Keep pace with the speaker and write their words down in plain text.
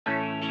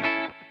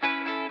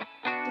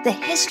The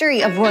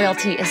history of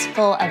royalty is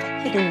full of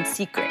hidden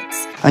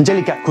secrets.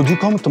 Angelica, could you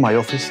come to my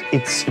office?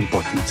 It's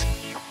important.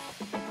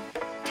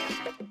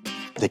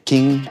 The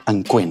King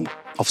and Queen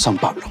of São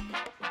Paulo.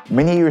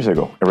 Many years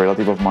ago, a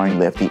relative of mine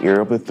left the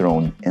heir of the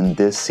throne in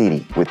this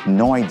city with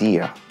no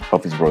idea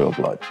of his royal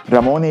blood.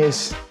 Ramon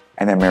is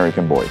an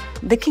American boy.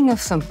 The King of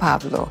São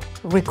Paulo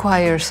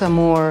requires a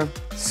more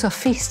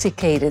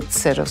sophisticated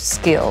set of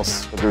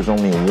skills. But there's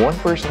only one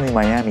person in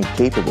Miami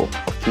capable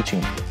of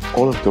teaching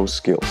all of those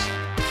skills.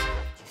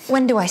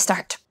 When do I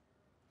start?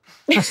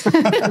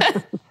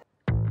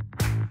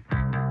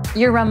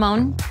 You're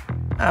Ramon?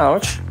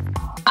 Ouch.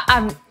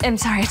 I'm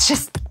sorry, it's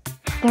just,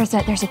 there's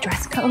a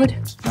dress code.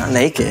 Not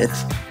naked.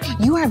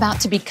 You are about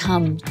to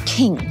become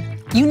king.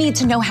 You need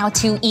to know how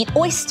to eat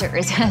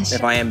oysters.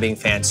 If I am being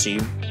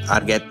fancy,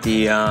 I'd get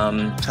the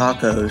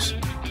tacos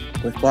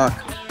with guac.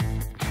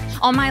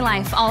 All my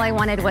life, all I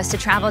wanted was to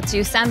travel to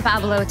São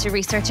Paulo to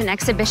research an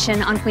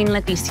exhibition on Queen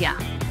Letizia.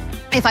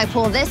 If I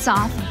pull this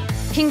off,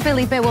 King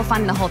Felipe will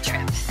fund the whole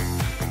trip.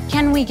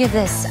 Can we give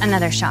this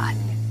another shot?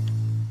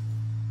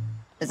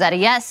 Is that a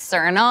yes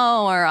or a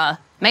no or a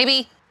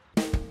maybe?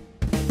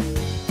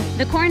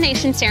 The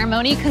coronation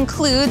ceremony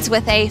concludes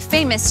with a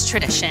famous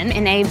tradition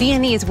in a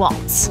Viennese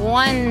waltz.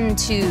 1,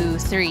 2,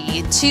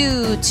 3,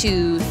 2,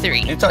 2,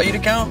 3. Who taught you to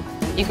count?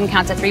 You can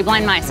count to 3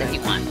 blind mice if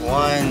you want.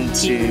 1,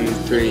 2,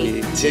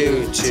 3,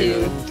 2,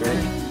 2, 3.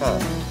 Huh.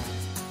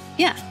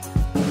 Yeah.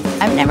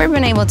 I've never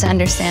been able to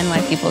understand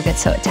why people get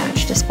so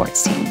attached to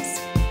sports teams.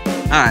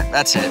 All right,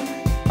 that's it.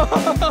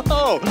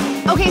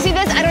 Okay, see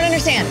this? I don't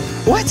understand.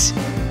 What?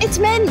 It's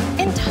men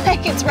in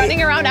tights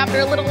running around after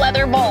a little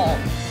leather ball.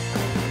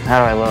 How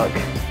do I look?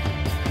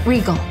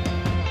 Regal.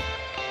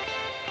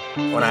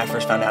 When I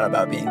first found out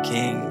about being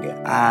king,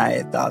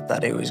 I thought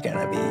that it was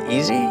gonna be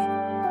easy.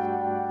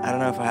 I don't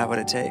know if I have what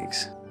it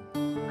takes.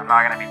 I'm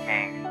not gonna be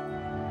king.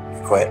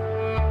 Quit.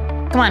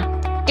 Come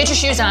on, get your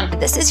shoes on.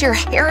 This is your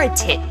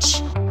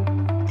heritage.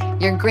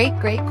 Your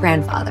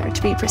great-great-grandfather,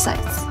 to be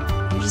precise.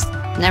 You just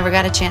never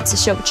got a chance to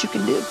show what you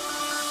can do.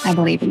 I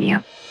believe in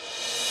you.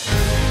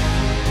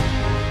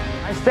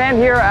 I stand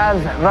here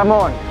as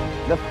Ramon,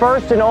 the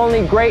first and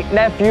only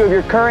great-nephew of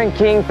your current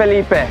king,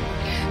 Felipe.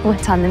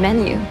 What's on the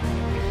menu?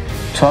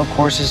 12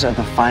 courses of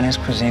the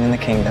finest cuisine in the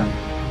kingdom.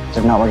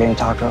 If not, we're getting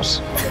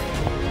tacos.